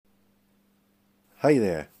Hey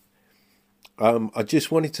there. I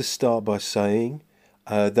just wanted to start by saying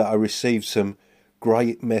that I received some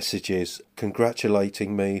great messages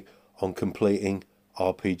congratulating me on completing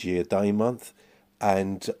RPG a Day month,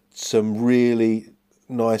 and some really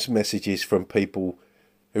nice messages from people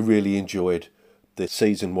who really enjoyed the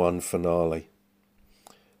season 1 finale.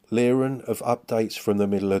 Liren of Updates from the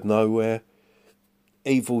Middle of Nowhere,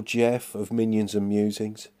 Evil Jeff of Minions and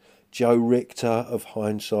Musings, Joe Richter of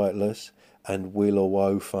Hindsightless and Wheel of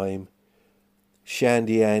Woe fame,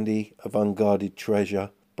 Shandy Andy of Unguarded Treasure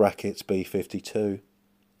brackets B52,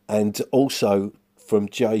 and also from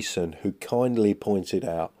Jason, who kindly pointed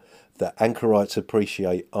out that Anchorites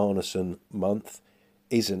Appreciate Arneson month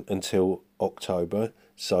isn't until October,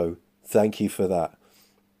 so thank you for that.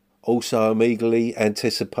 Also, I'm eagerly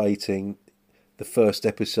anticipating the first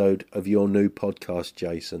episode of your new podcast,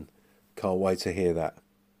 Jason. Can't wait to hear that.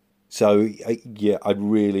 So, yeah, I'd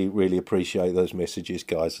really appreciate those messages,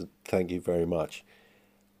 guys. Thank you very much.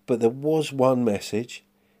 But there was one message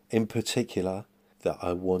in particular that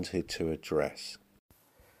I wanted to address.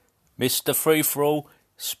 Mr. Free-for-all,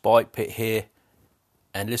 Spike Pit here.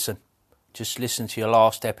 And listen, just listen to your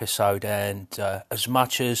last episode, and as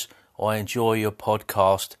much as I enjoy your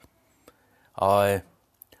podcast, I've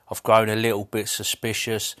grown a little bit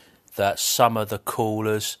suspicious that some of the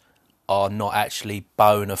callers are not actually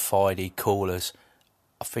bona fide callers.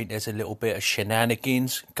 I think there's a little bit of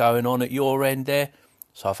shenanigans going on at your end there.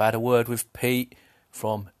 So I've had a word with Pete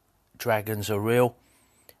from Dragons Are Real,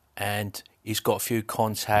 and he's got a few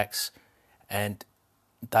contacts, and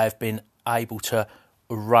they've been able to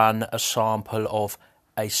run a sample of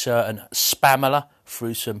a certain Spamela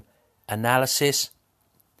through some analysis.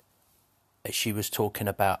 She was talking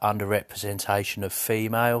about underrepresentation of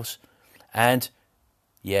females, and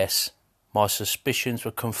yes, my suspicions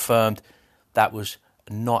were confirmed. That was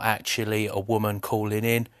not actually a woman calling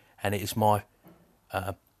in, and it is my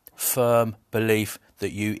firm belief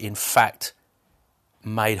that you in fact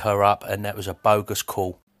made her up, and that was a bogus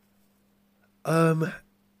call. Now,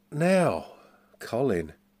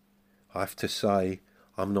 Colin, I have to say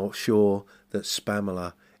I'm not sure that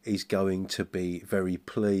Spamela is going to be very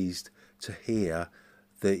pleased to hear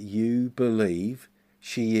that you believe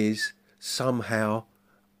she is somehow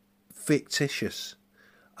fictitious.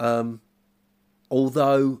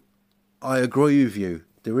 Although I agree with you,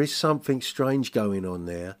 there is something strange going on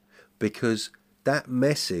there, because that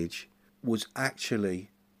message was actually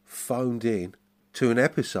phoned in to an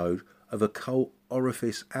episode of Occult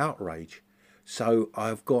Orifice Outrage. So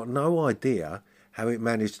I've got no idea how it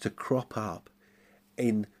managed to crop up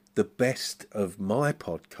in the best of my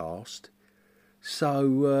podcast.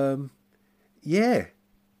 So, yeah,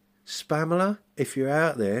 Spamela, if you're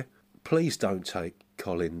out there, please don't take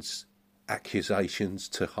Colin's accusations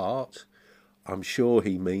to heart. I'm sure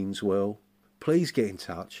he means well. Please get in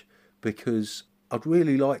touch, because I'd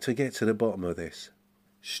really like to get to the bottom of this.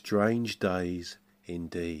 Strange days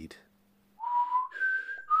indeed.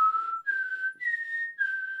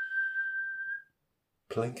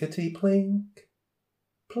 Plinkety plink,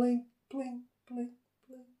 plink, plink, plink,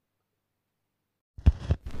 plink.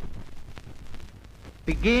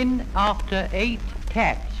 Begin after 8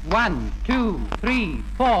 taps. 1, 2, 3,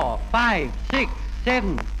 4, 5, 6,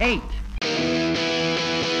 7, 8.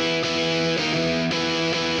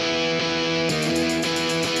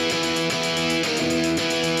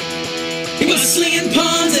 He was slinging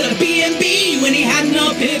pawns at a B&B when he had an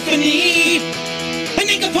epiphany. And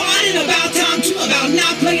they complained about time too, about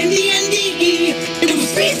not playing D&D. It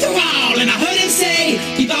was free for all, and I heard him say,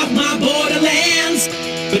 "Keep off my borderlands.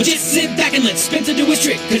 But just sit back and let Spencer do his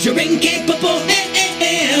trick, cause you're incapable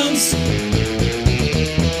hams."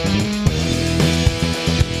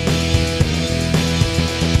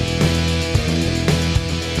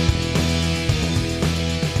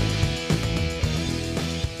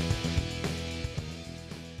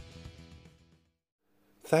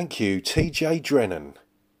 Thank you, TJ Drennan.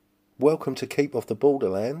 Welcome to Keep Off the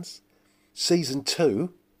Borderlands, Season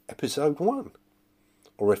 2, Episode 1.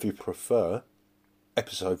 Or if you prefer,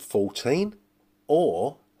 Episode 14.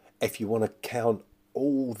 Or, if you want to count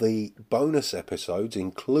all the bonus episodes,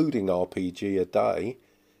 including RPG a Day,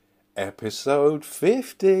 Episode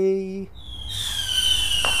 50.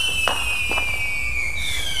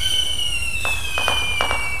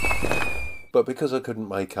 But because I couldn't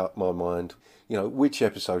make up my mind, which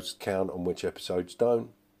episodes count and which episodes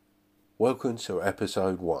don't, welcome to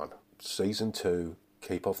Episode 1, Season 2,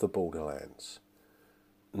 Keep Off the Borderlands.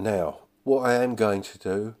 Now, what I am going to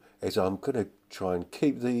do is I'm going to try and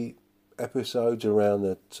keep the episodes around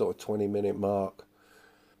the sort of 20-minute mark.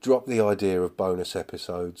 Drop the idea of bonus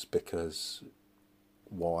episodes because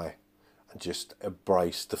why, and just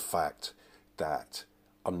embrace the fact that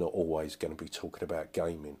I'm not always going to be talking about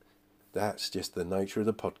gaming. That's just the nature of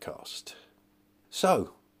the podcast.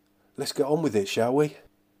 So, let's get on with it, shall we?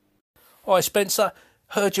 All right, Spencer,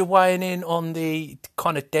 heard you weighing in on the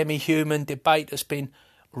kind of demi-human debate that's been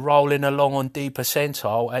rolling along on D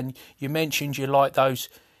Percentile, and you mentioned you like those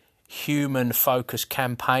human-focused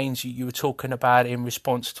campaigns. You were talking about it in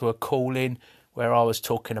response to a call-in where I was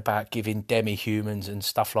talking about giving demi-humans and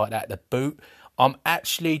stuff like that the boot. I'm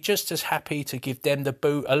actually just as happy to give them the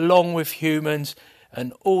boot along with humans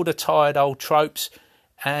and all the tired old tropes,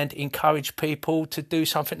 and encourage people to do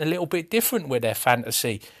something a little bit different with their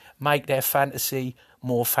fantasy, make their fantasy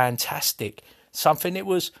more fantastic. Something it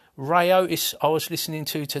was Ray Otis I was listening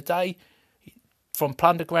to today from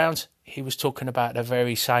Plundergrounds. He was talking about the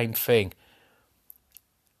very same thing.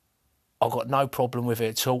 I've got no problem with it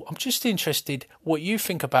at all. I'm just interested what you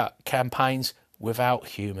think about campaigns without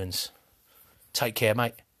humans. Take care,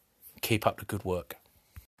 mate. Keep up the good work.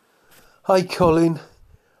 Hey, Colin.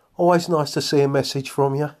 Always nice to see a message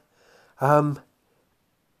from you.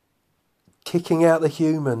 Kicking out the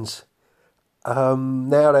humans.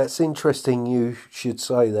 Now that's interesting you should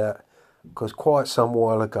say that, because quite some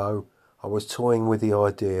while ago I was toying with the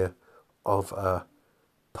idea of a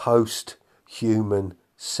post-human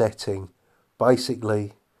setting.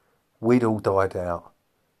 Basically, we'd all died out.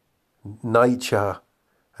 Nature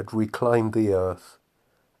had reclaimed the earth,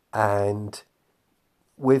 and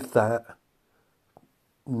with that,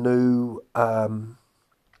 new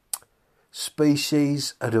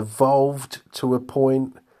species had evolved to a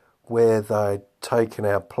point where they'd taken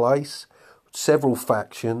our place. Several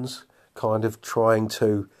factions kind of trying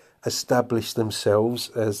to establish themselves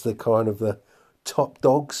as the kind of the top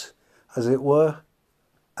dogs, as it were.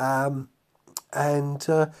 Yeah,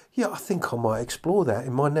 I think I might explore that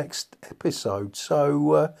in my next episode.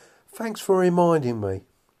 So thanks for reminding me.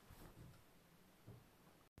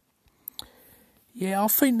 Yeah, I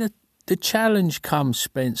think that the challenge comes,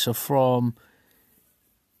 Spencer, from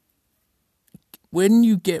when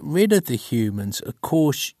you get rid of the humans. Of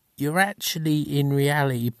course, you're actually in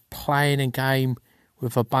reality playing a game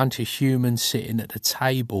with a bunch of humans sitting at the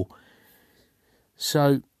table.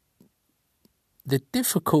 So the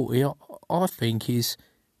difficulty, I think, is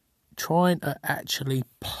trying to actually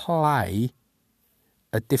play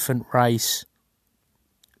a different race,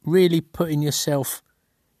 really putting yourself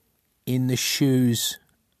in the shoes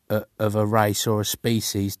of a race or a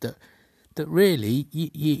species that really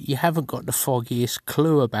you haven't got the foggiest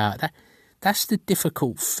clue about. That's the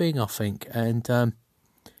difficult thing, I think, and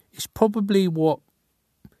it's probably what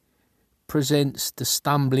presents the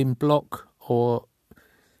stumbling block, or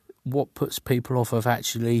what puts people off of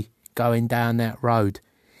actually going down that road.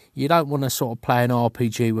 You don't want to sort of play an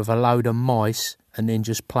RPG with a load of mice and then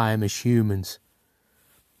just play them as humans.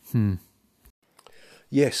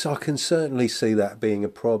 Yes, I can certainly see that being a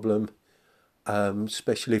problem,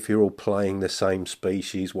 especially if you're all playing the same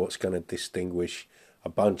species. What's going to distinguish a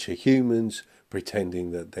bunch of humans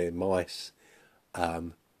pretending that they're mice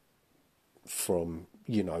from,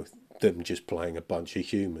 them just playing a bunch of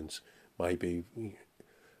humans, maybe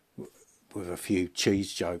with a few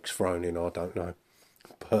cheese jokes thrown in, I don't know.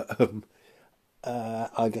 But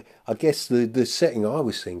I guess the setting I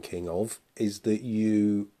was thinking of is that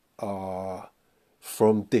you are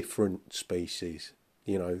from different species.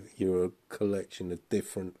 You're a collection of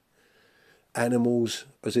different animals,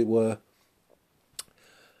 as it were.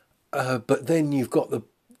 But then you've got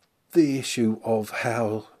the issue of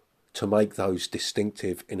how to make those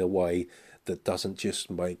distinctive in a way that doesn't just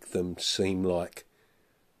make them seem like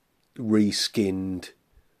reskinned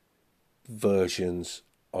versions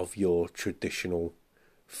of your traditional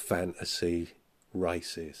fantasy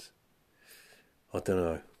races. I don't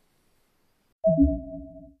know.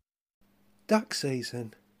 Duck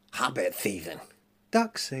season. Hobbit season.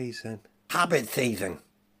 Duck season. Hobbit season.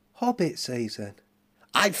 Hobbit season.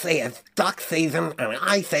 I say it's duck season, and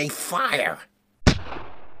I say fire.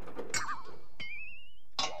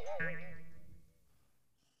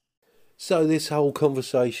 So this whole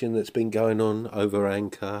conversation that's been going on over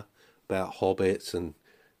Anchor about hobbits and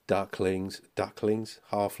ducklings,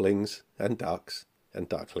 halflings, and ducks and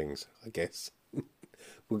ducklings, I guess.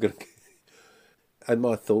 And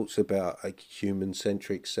my thoughts about a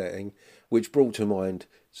human-centric setting, which brought to mind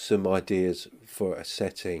some ideas for a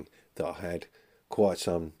setting that I had quite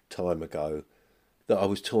some time ago that I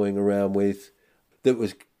was toying around with, that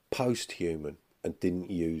was post-human and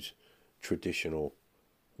didn't use traditional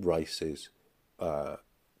races.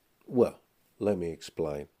 Well, let me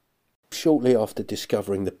explain. Shortly after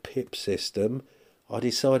discovering the PIP system, I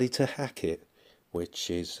decided to hack it which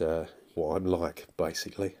is what I'm like,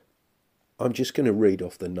 basically. I'm just going to read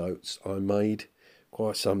off the notes I made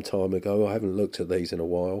quite some time ago. I haven't looked at these in a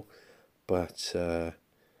while, but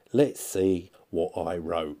let's see what I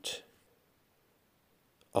wrote.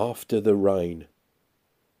 After the rain.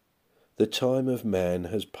 The time of man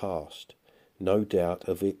has passed, no doubt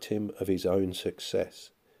a victim of his own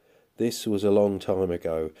success. This was a long time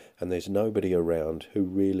ago, and there's nobody around who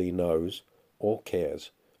really knows or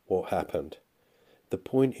cares what happened. The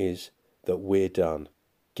point is that we're done.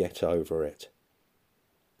 Get over it.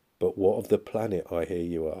 But what of the planet, I hear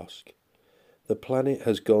you ask? The planet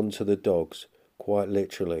has gone to the dogs, quite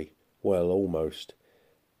literally, well, almost.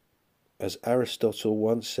 As Aristotle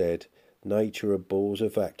once said, nature abhors a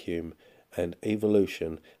vacuum, and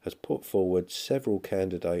evolution has put forward several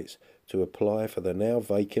candidates to apply for the now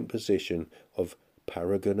vacant position of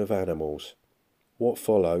paragon of animals. What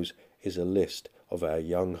follows is a list of our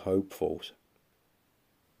young hopefuls.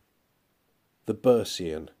 The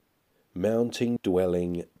Bersian,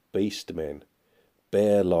 mountain-dwelling beast-men,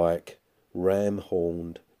 bear-like,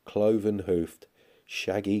 ram-horned, cloven-hoofed,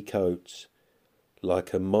 shaggy coats,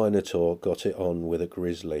 like a minotaur got it on with a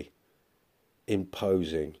grizzly.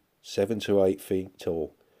 Imposing, 7 to 8 feet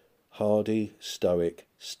tall, hardy, stoic,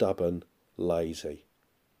 stubborn, lazy.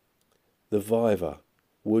 The Viver,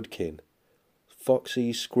 woodkin,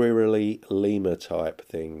 foxy, squirrely, lemur type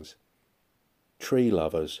things. Tree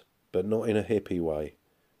lovers, but not in a hippie way.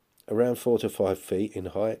 Around 4 to 5 feet in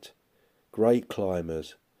height. Great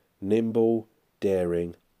climbers, nimble,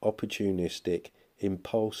 daring, opportunistic,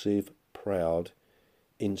 impulsive, proud,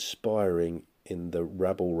 inspiring in the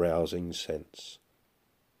rabble-rousing sense.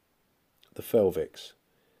 The Felvics,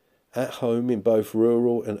 at home in both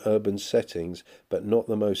rural and urban settings, but not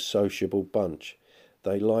the most sociable bunch.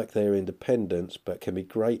 They like their independence, but can be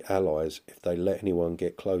great allies if they let anyone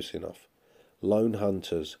get close enough. Lone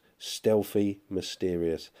hunters, stealthy,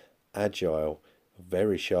 mysterious, agile,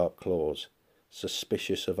 very sharp claws,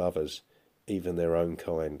 suspicious of others, even their own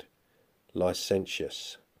kind.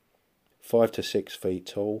 Licentious. 5 to 6 feet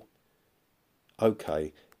tall.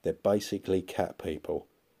 Okay, they're basically cat people.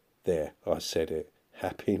 There, I said it.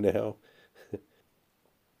 Happy now?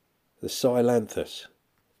 The Cylanthrus.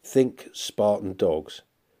 Think Spartan dogs.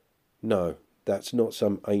 No, that's not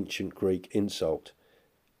some ancient Greek insult.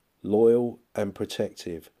 Loyal and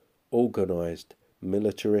protective, organised,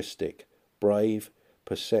 militaristic, brave,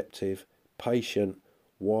 perceptive, patient,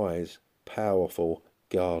 wise, powerful,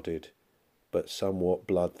 guarded, but somewhat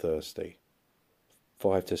bloodthirsty.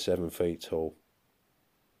 5 to 7 feet tall.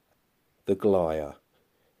 The Glire.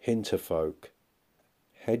 Hinterfolk,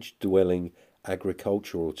 hedge-dwelling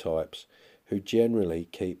agricultural types who generally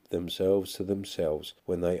keep themselves to themselves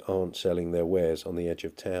when they aren't selling their wares on the edge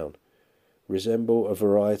of town. Resemble a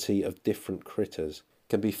variety of different critters,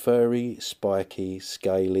 can be furry, spiky,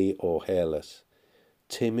 scaly or hairless.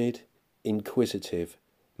 Timid, inquisitive,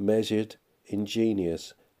 measured,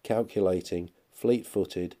 ingenious, calculating,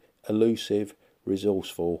 fleet-footed, elusive,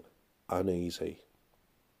 resourceful, uneasy.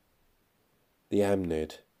 The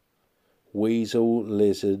Amnid. Weasel,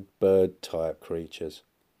 lizard, bird type creatures.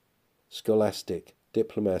 Scholastic,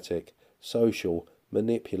 diplomatic, social,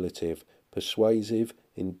 manipulative, persuasive,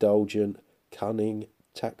 indulgent, cunning,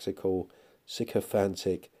 tactical,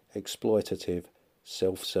 sycophantic, exploitative,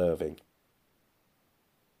 self-serving.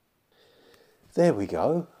 There we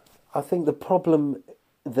go. I think the problem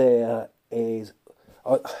there is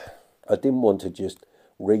I didn't want to just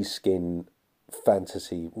reskin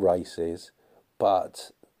fantasy races,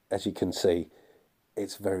 but as you can see,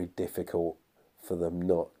 it's very difficult for them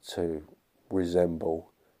not to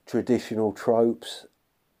resemble traditional tropes.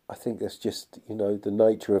 I think that's just, the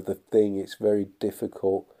nature of the thing. It's very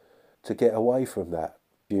difficult to get away from that.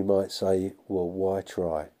 You might say, well, why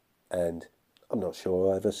try? And I'm not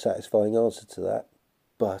sure I have a satisfying answer to that.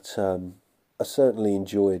 But I certainly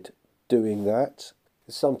enjoyed doing that.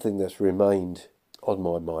 It's something that's remained on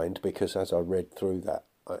my mind because as I read through that,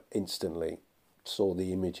 I instantly saw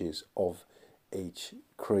the images of each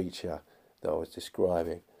creature that I was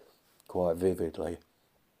describing quite vividly.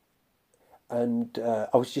 And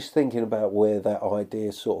I was just thinking about where that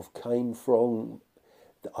idea sort of came from.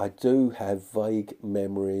 I do have vague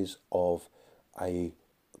memories of a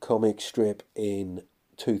comic strip in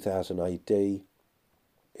 2000 AD. It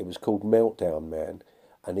was called Meltdown Man,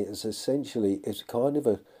 and it's kind of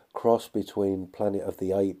a cross between Planet of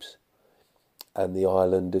the Apes and the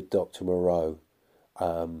Island of Dr. Moreau.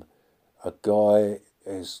 A guy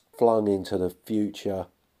is flung into the future.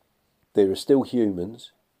 There are still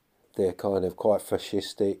humans. They're kind of quite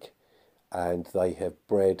fascistic, and they have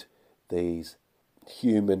bred these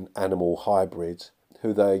human-animal hybrids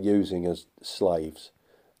who they're using as slaves,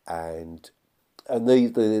 and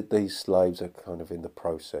these slaves are kind of in the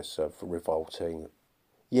process of revolting.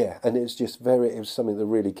 Yeah, and it was something that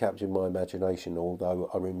really captured my imagination, although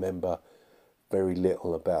I remember very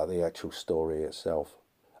little about the actual story itself.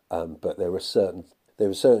 But there were certain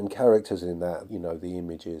characters in that, the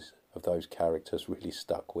images of those characters really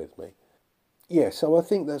stuck with me. Yeah, so I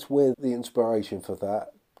think that's where the inspiration for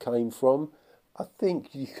that came from. I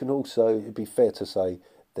think it'd be fair to say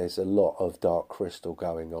there's a lot of Dark Crystal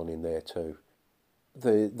going on in there too.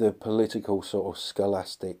 The political sort of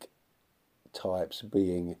scholastic types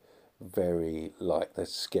being very like the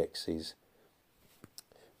Skeksis.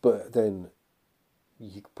 But then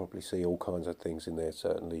you could probably see all kinds of things in there,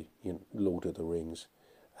 certainly. Lord of the Rings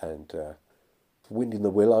and Wind in the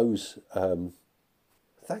Willows,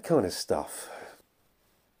 that kind of stuff.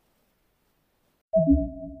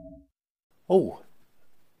 Oh,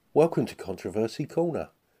 welcome to Controversy Corner.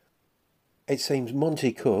 It seems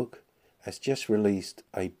Monty Cook has just released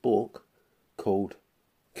a book called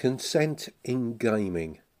Consent in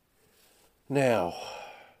Gaming. Now,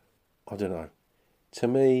 I don't know. To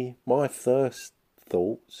me, my first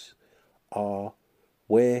thoughts are,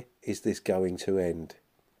 where is this going to end?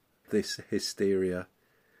 This hysteria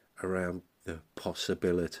around the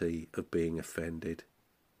possibility of being offended.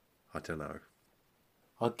 I don't know.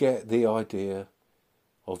 I get the idea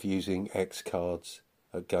of using X cards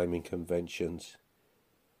at gaming conventions,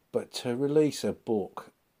 but to release a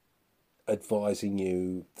book advising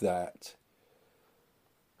you that,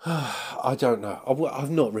 I don't know.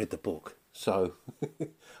 I've not read the book, so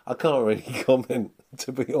I can't really comment,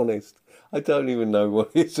 to be honest. I don't even know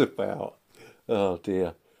what it's about. Oh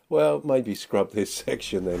dear. Well, maybe scrub this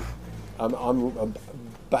section then. I'm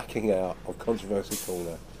backing out of Controversy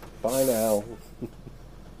Corner. Bye now.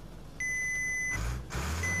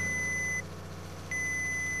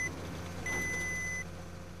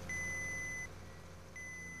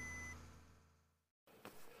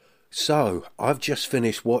 So, I've just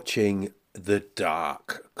finished watching The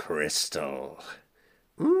Dark Crystal.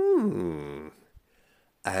 And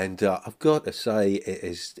I've got to say,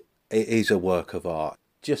 it is a work of art.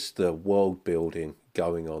 Just the world building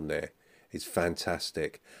going on there is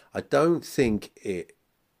fantastic. I don't think it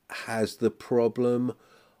has the problem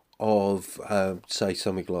of, say,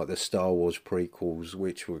 something like the Star Wars prequels,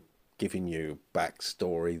 which were giving you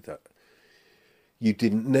backstory that you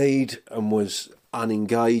didn't need and was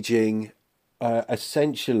unengaging.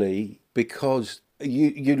 Essentially, because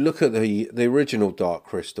you look at the original Dark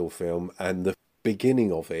Crystal film, and the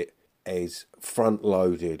beginning of it is front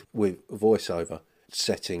loaded with voiceover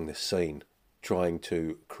setting the scene, trying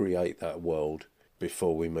to create that world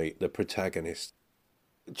before we meet the protagonist.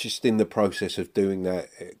 Just in the process of doing that,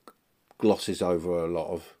 it glosses over a lot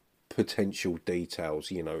of potential details,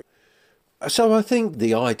 So I think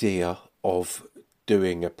the idea of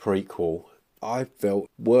doing a prequel, I felt,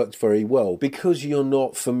 worked very well, because you're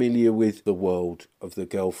not familiar with the world of the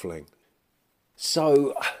Gelfling.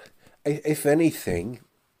 So, if anything,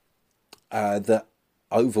 the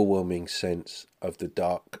overwhelming sense of the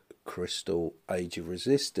Dark Crystal Age of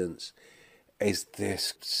Resistance is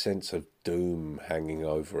this sense of doom hanging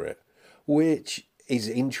over it, which is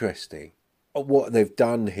interesting. What they've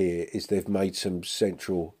done here is they've made some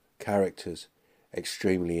central characters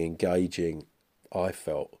extremely engaging, I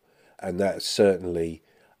felt, and that's certainly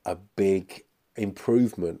a big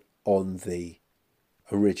improvement on the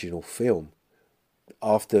original film.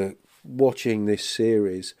 After watching this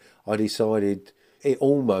series, I decided it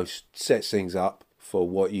almost sets things up for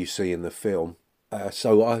what you see in the film.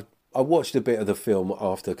 So I watched a bit of the film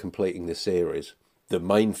after completing the series. The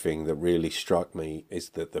main thing that really struck me is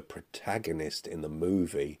that the protagonist in the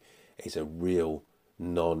movie is a real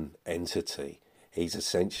non-entity. He's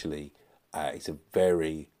essentially, he's a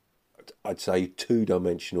very, I'd say,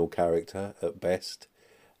 two-dimensional character at best.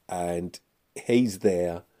 And he's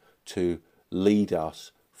there to lead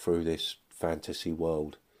us through this fantasy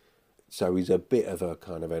world. So he's a bit of a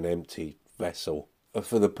kind of an empty vessel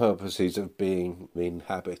for the purposes of being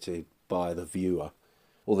inhabited by the viewer.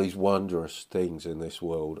 All these wondrous things in this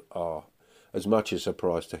world are as much a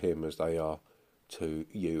surprise to him as they are to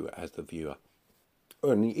you as the viewer.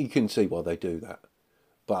 And you can see why they do that.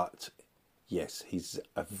 But yes, he's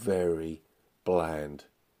a very bland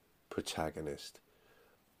protagonist.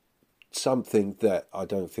 Something that I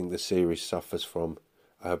don't think the series suffers from,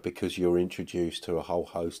 because you're introduced to a whole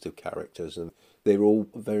host of characters and they're all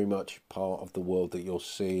very much part of the world that you're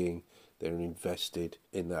seeing. They're invested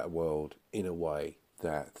in that world in a way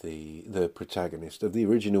that the protagonist of the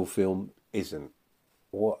original film isn't.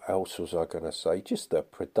 What else was I going to say? Just the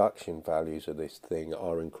production values of this thing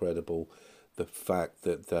are incredible. The fact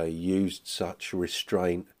that they used such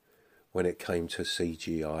restraint when it came to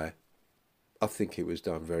CGI, I think it was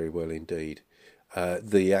done very well indeed.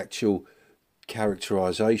 The actual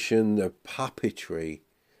characterization, the puppetry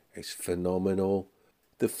is phenomenal.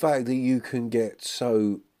 The fact that you can get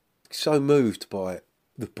so moved by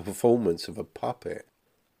the performance of a puppet.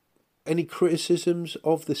 Any criticisms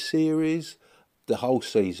of the series? The whole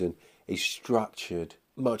season is structured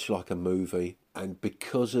much like a movie, and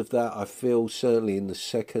because of that, I feel certainly in the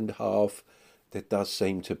second half there does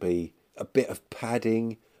seem to be a bit of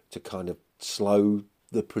padding to kind of slow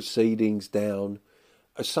the proceedings down.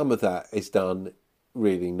 Some of that is done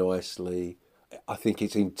really nicely. I think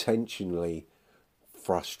it's intentionally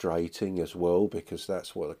frustrating as well, because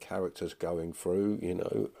that's what the character's going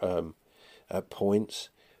through, at points,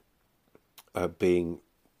 being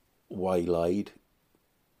waylaid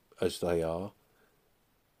as they are.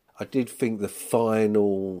 I did think the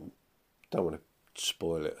final, don't want to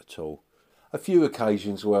spoil it at all, a few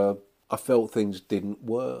occasions where I felt things didn't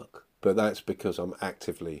work, but that's because I'm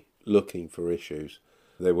actively looking for issues.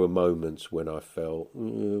 There were moments when I felt,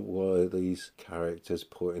 why are these characters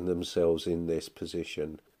putting themselves in this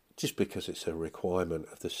position? Just because it's a requirement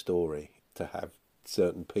of the story to have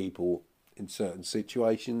certain people in certain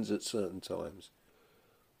situations at certain times.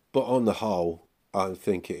 But on the whole, I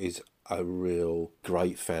think it is a real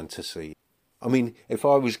great fantasy. I mean, if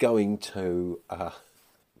I was going to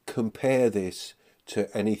compare this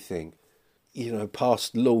to anything,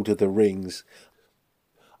 past Lord of the Rings,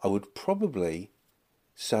 I would probably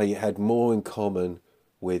say it had more in common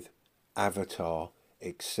with Avatar,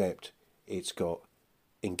 except it's got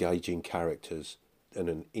engaging characters and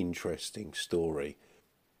an interesting story,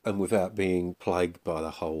 and without being plagued by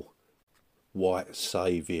the whole white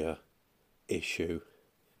saviour issue.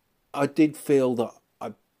 I did feel that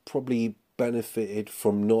I probably benefited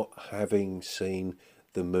from not having seen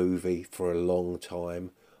the movie for a long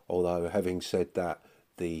time, although having said that,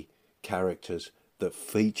 the characters that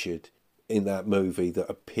featured in that movie that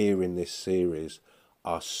appear in this series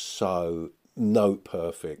are so note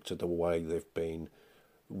perfect to the way they've been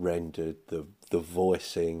rendered, the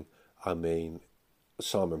voicing. I mean,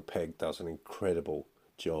 Simon Pegg does an incredible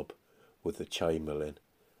job with the Chamberlain.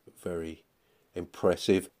 Very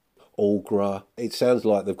impressive. Aughra, it sounds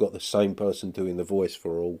like they've got the same person doing the voice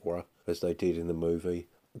for Aughra as they did in the movie.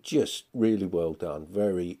 Just really well done,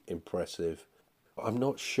 very impressive. I'm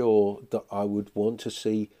not sure that I would want to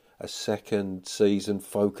see a second season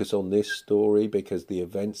focus on this story, because the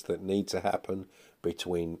events that need to happen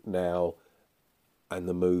between now and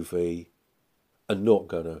the movie are not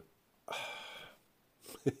gonna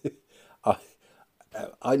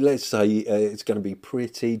let's say it's going to be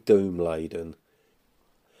pretty doom laden,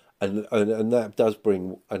 and that does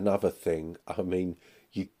bring another thing. I mean,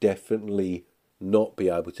 you definitely not be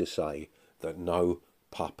able to say that no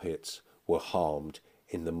puppets were harmed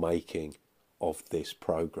in the making of this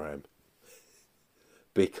program,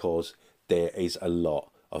 because there is a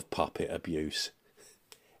lot of puppet abuse,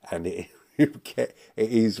 and it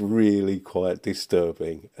is really quite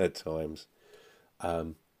disturbing at times.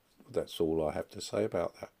 That's all I have to say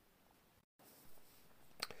about that.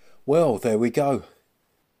 Well, there we go.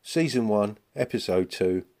 Season 1, Episode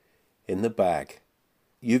 2, in the bag.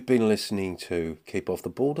 You've been listening to Keep Off the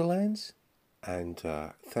Borderlands, and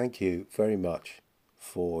thank you very much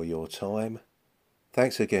for your time.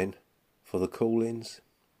 Thanks again for the call-ins.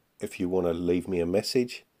 If you want to leave me a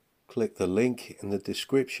message, click the link in the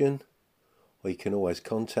description, or you can always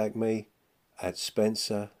contact me at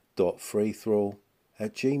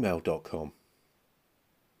spencer.freethrall@gmail.com.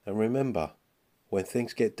 And remember, when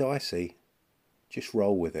things get dicey, just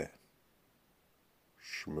roll with it.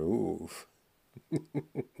 Schmoove.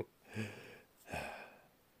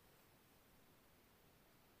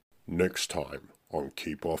 Next time on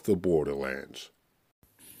Keep Off the Borderlands.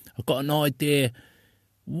 I've got an idea.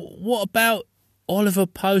 What about Oliver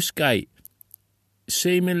Postgate?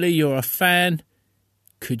 Seemingly you're a fan.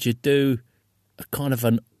 Could you do a kind of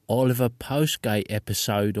an Oliver Postgate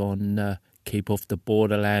episode on Keep Off the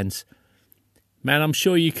Borderlands? Man, I'm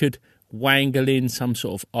sure you could wangle in some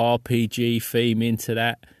sort of RPG theme into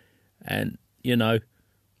that, and,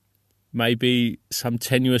 maybe some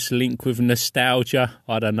tenuous link with nostalgia.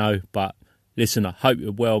 I don't know, but listen, I hope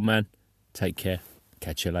you're well, man. Take care.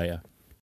 Catch you later.